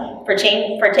Josiah for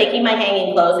taking my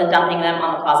hanging clothes and dumping them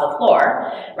on the closet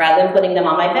floor rather than putting them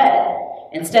on my bed,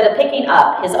 instead of picking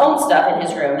up his own stuff in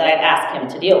his room that I'd asked him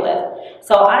to deal with.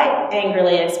 So I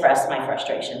angrily expressed my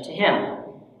frustration to him.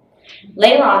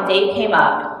 Later on, Dave came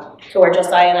up to where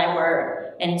Josiah and I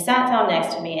were, and he sat down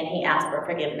next to me and he asked for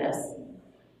forgiveness.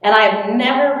 And I've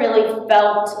never really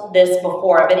felt this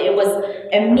before, but it was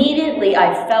immediately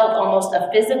I felt almost a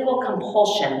physical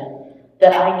compulsion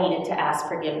that I needed to ask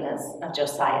forgiveness of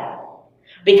Josiah.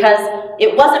 Because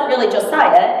it wasn't really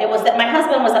Josiah, it was that my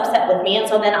husband was upset with me, and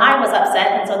so then I was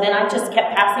upset, and so then I just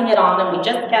kept passing it on, and we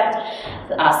just kept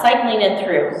cycling it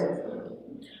through.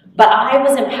 But I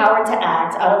was empowered to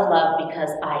act out of love because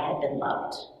I had been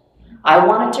loved. I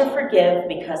wanted to forgive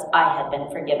because I had been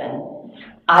forgiven.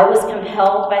 I was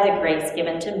compelled by the grace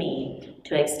given to me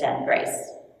to extend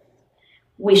grace.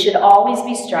 We should always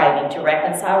be striving to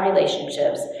reconcile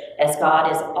relationships as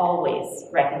God is always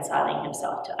reconciling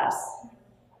himself to us.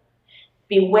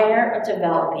 Beware of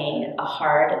developing a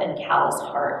hard and callous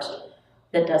heart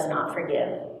that does not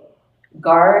forgive.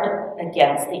 Guard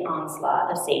against the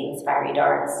onslaught of Satan's fiery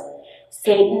darts.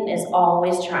 Satan is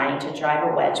always trying to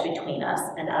drive a wedge between us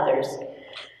and others.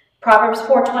 Proverbs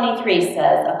 4:23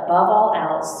 says, above all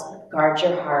else, guard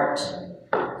your heart,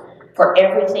 for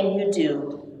everything you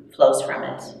do flows from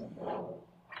it.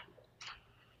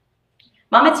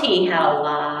 Mama T had a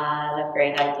lot of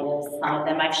great ideas. Some of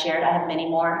them I've shared. I have many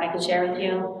more I could share with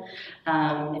you.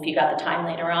 If you got the time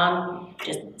later on,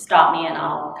 just stop me and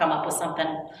I'll come up with something.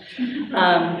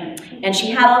 And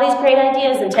she had all these great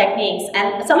ideas and techniques,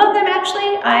 and some of them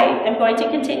actually I am going to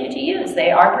continue to use.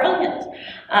 They are brilliant.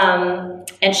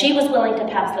 And she was willing to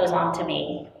pass those on to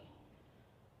me.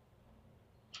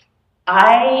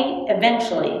 I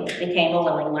eventually became a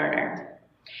willing learner.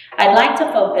 I'd like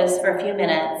to focus for a few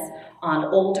minutes on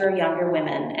older, younger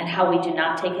women and how we do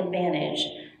not take advantage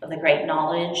of the great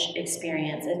knowledge,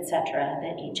 experience, etc.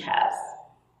 that each has.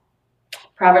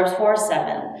 Proverbs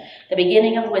 4:7, the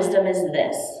beginning of wisdom is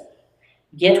this: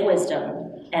 get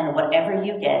wisdom, and whatever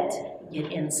you get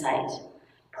insight.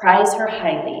 Prize her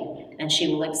highly, and she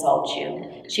will exalt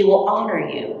you. She will honor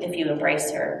you if you embrace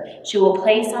her. She will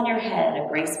place on your head a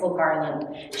graceful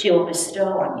garland. She will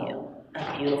bestow on you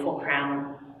a beautiful crown.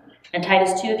 And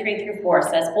Titus 2:3-4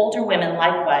 says, older women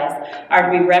likewise are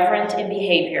to be reverent in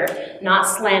behavior, not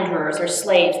slanderers or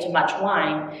slaves to much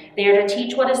wine. They are to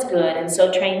teach what is good, and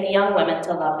so train the young women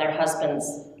to love their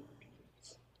husbands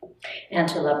and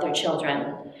to love their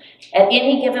children. At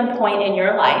any given point in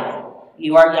your life,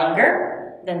 you are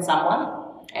younger than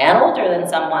someone and older than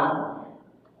someone.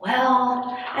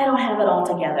 Well, I don't have it all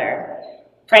together.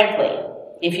 Frankly,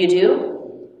 if you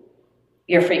do,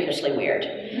 you're freakishly weird.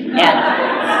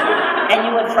 And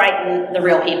you would frighten the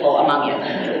real people among you.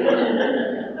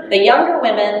 The younger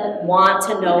women want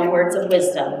to know words of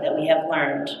wisdom that we have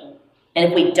learned. And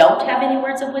if we don't have any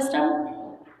words of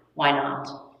wisdom, why not?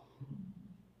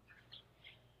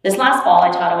 This last fall,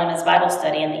 I taught a women's Bible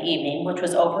study in the evening, which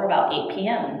was over about 8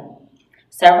 p.m.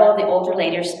 Several of the older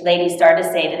ladies started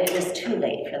to say that it was too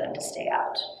late for them to stay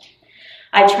out.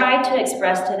 I tried to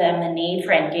express to them the need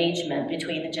for engagement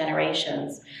between the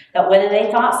generations, that whether they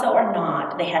thought so or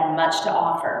not, they had much to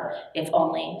offer, if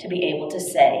only to be able to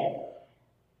say,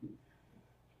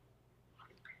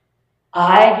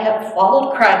 I have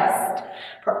followed Christ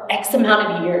for X amount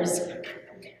of years,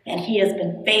 and he has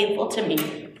been faithful to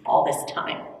me all this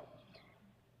time.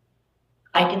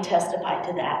 I can testify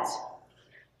to that.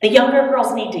 The younger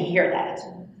girls need to hear that.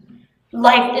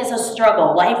 Life is a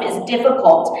struggle. Life is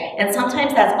difficult. And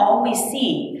sometimes that's all we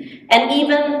see. And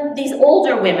even these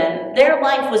older women, their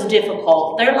life was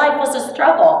difficult. Their life was a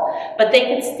struggle. But they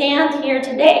could stand here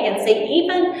today and say,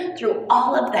 even through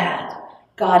all of that,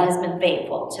 God has been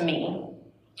faithful to me.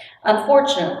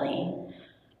 Unfortunately,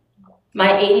 my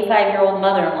 85-year-old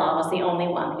mother-in-law was the only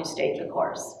one who stayed the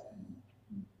course.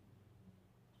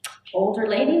 Older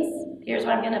ladies, here's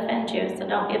where I'm going to offend you, so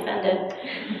don't be offended.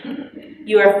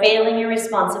 You are failing your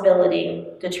responsibility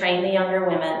to train the younger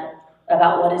women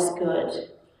about what is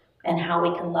good and how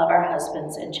we can love our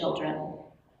husbands and children.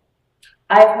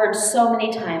 I've heard so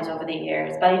many times over the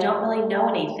years, but I don't really know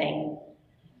anything.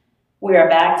 We are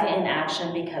back to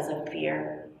inaction because of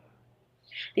fear.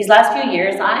 These last few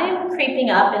years, I'm creeping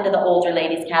up into the older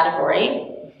ladies category.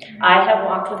 I have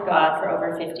walked with God for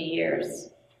over 50 years.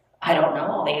 I don't know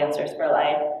all the answers for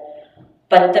life,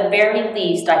 but at the very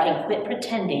least, I can quit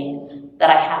pretending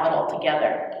that I have it all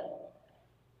together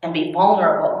and be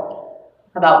vulnerable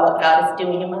about what God is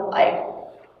doing in my life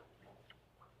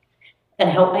and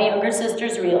help my younger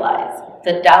sisters realize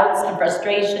that doubts and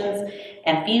frustrations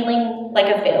and feeling like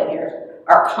a failure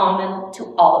are common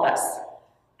to all of us.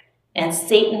 And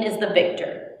Satan is the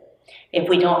victor if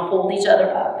we don't hold each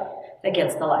other up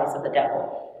against the lies of the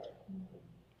devil.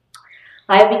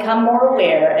 I have become more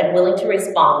aware and willing to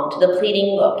respond to the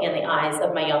pleading look in the eyes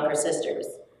of my younger sisters.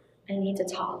 I need to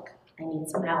talk. I need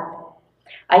some help.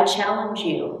 I challenge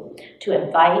you to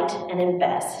invite and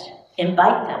invest.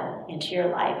 Invite them into your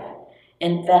life.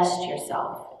 Invest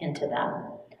yourself into them.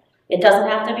 It doesn't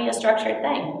have to be a structured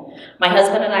thing. My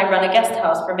husband and I run a guest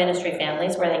house for ministry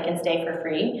families where they can stay for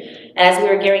free. And as we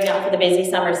were gearing up for the busy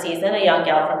summer season, a young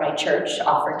gal from my church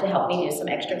offered to help me do some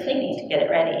extra cleaning to get it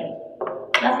ready.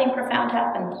 Nothing profound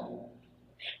happened.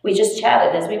 We just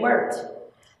chatted as we worked.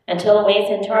 Until a ways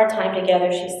into our time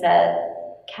together, she said,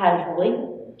 casually,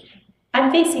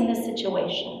 I'm facing this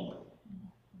situation.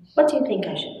 What do you think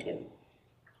I should do?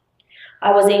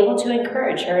 I was able to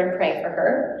encourage her and pray for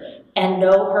her and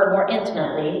know her more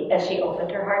intimately as she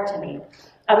opened her heart to me.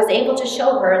 I was able to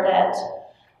show her that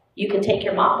you can take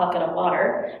your mop bucket of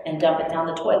water and dump it down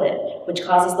the toilet, which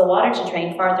causes the water to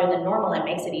drain farther than normal and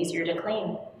makes it easier to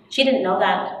clean. She didn't know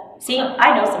that. See,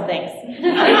 I know some things.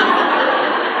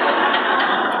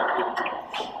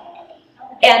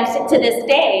 And to this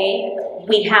day,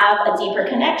 we have a deeper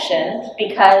connection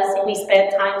because we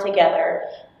spent time together,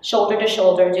 shoulder to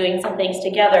shoulder, doing some things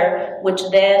together, which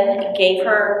then gave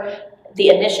her the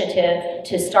initiative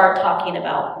to start talking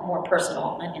about more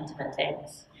personal and intimate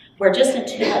things. We're just in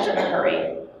too much of a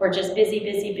hurry. We're just busy,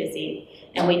 busy, busy,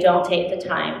 and we don't take the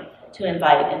time to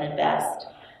invite and invest.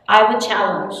 I would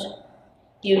challenge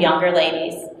you younger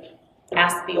ladies,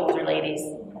 ask the older ladies.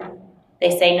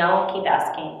 They say no, keep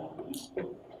asking.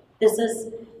 This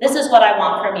is what I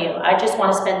want from you. I just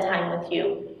want to spend time with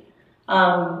you.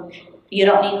 You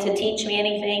don't need to teach me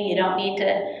anything. You don't need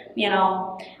to,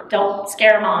 don't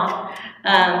scare them off.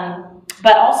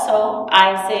 But also,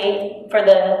 I say for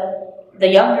the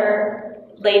younger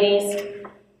ladies,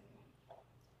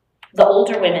 the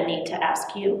older women need to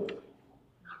ask you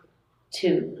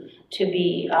to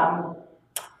be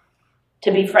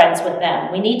friends with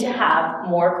them. We need to have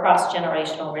more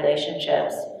cross-generational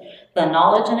relationships. The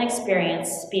knowledge and experience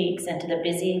speaks into the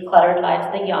busy, cluttered lives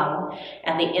of the young,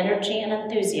 and the energy and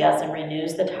enthusiasm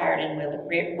renews the tired and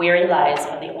weary lives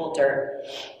of the older.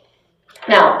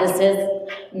 Now, this is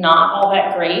not all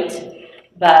that great,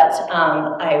 but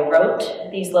I wrote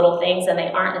these little things, and they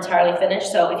aren't entirely finished,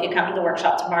 so if you come to the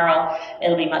workshop tomorrow,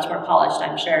 it'll be much more polished,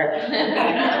 I'm sure.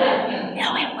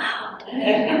 No, it won't.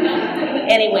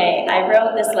 Anyway, I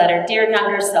wrote this letter. Dear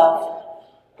younger self,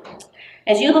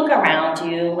 as you look around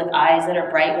you with eyes that are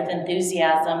bright with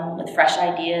enthusiasm, with fresh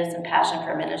ideas and passion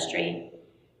for ministry,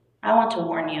 I want to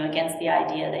warn you against the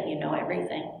idea that you know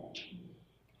everything.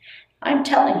 I'm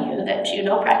telling you that you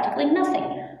know practically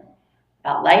nothing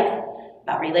about life,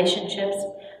 about relationships,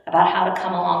 about how to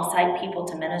come alongside people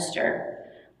to minister.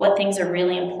 What things are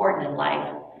really important in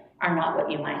life are not what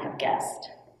you might have guessed.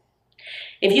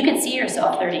 If you could see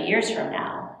yourself 30 years from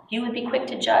now, you would be quick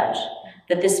to judge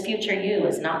that this future you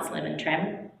is not slim and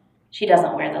trim. She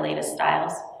doesn't wear the latest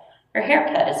styles. Her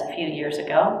haircut is a few years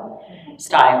ago.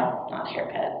 Style, not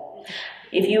haircut.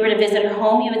 If you were to visit her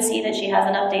home, you would see that she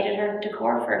hasn't updated her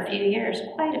decor for a few years,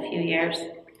 quite a few years.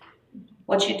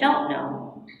 What you don't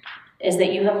know is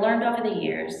that you have learned over the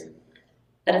years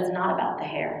that it's not about the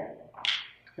hair,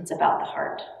 it's about the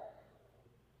heart.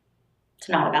 It's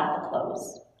not about the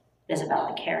clothes, it is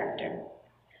about the character.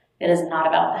 It is not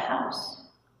about the house,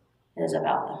 it is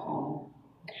about the home.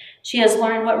 She has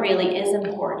learned what really is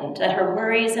important, that her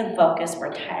worries and focus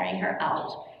were tiring her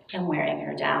out and wearing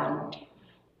her down.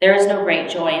 There is no great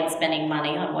joy in spending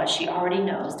money on what she already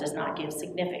knows does not give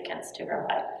significance to her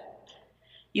life.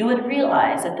 You would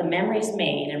realize that the memories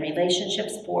made and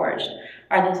relationships forged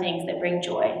are the things that bring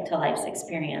joy to life's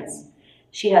experience.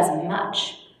 She has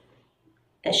much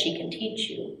that she can teach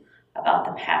you about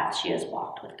the path she has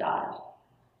walked with God.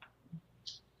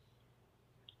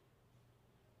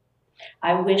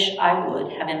 I wish I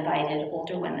would have invited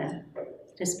older women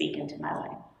to speak into my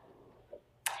life.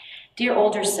 Dear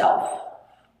older self,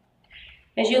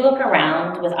 as you look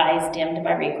around with eyes dimmed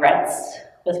by regrets,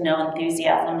 with no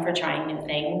enthusiasm for trying new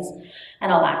things,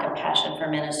 and a lack of passion for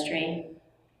ministry,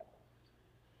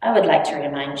 I would like to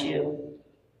remind you,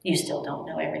 you still don't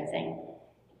know everything.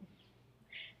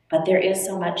 But there is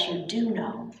so much you do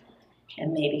know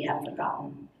and maybe have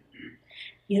forgotten.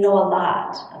 You know a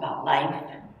lot about life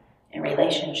and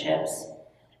relationships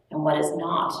and what is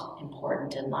not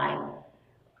important in life.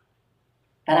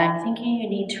 But I'm thinking you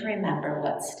need to remember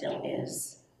what still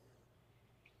is.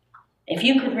 If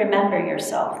you could remember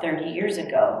yourself 30 years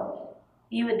ago,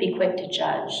 you would be quick to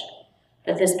judge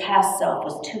that this past self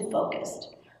was too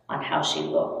focused on how she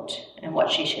looked and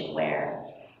what she should wear,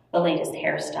 the latest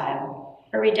hairstyle,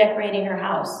 or redecorating her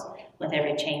house with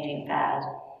every changing fad.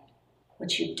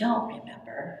 What you don't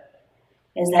remember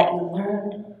is that you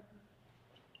learned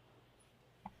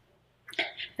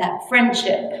that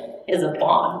friendship is a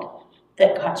bond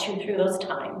that got you through those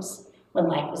times when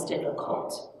life was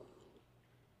difficult.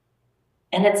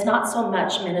 And it's not so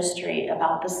much ministry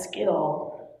about the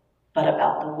skill, but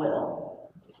about the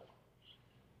will.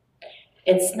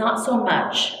 It's not so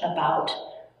much about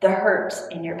the hurts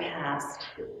in your past,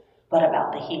 but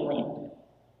about the healing.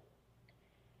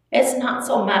 It's not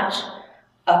so much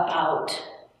about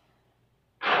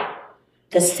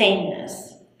the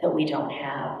sameness that we don't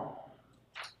have,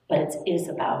 but it is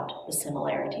about the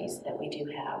similarities that we do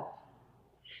have.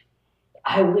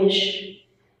 I wish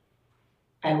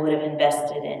I would have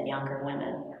invested in younger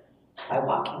women by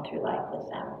walking through life with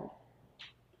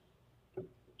them.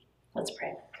 Let's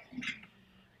pray.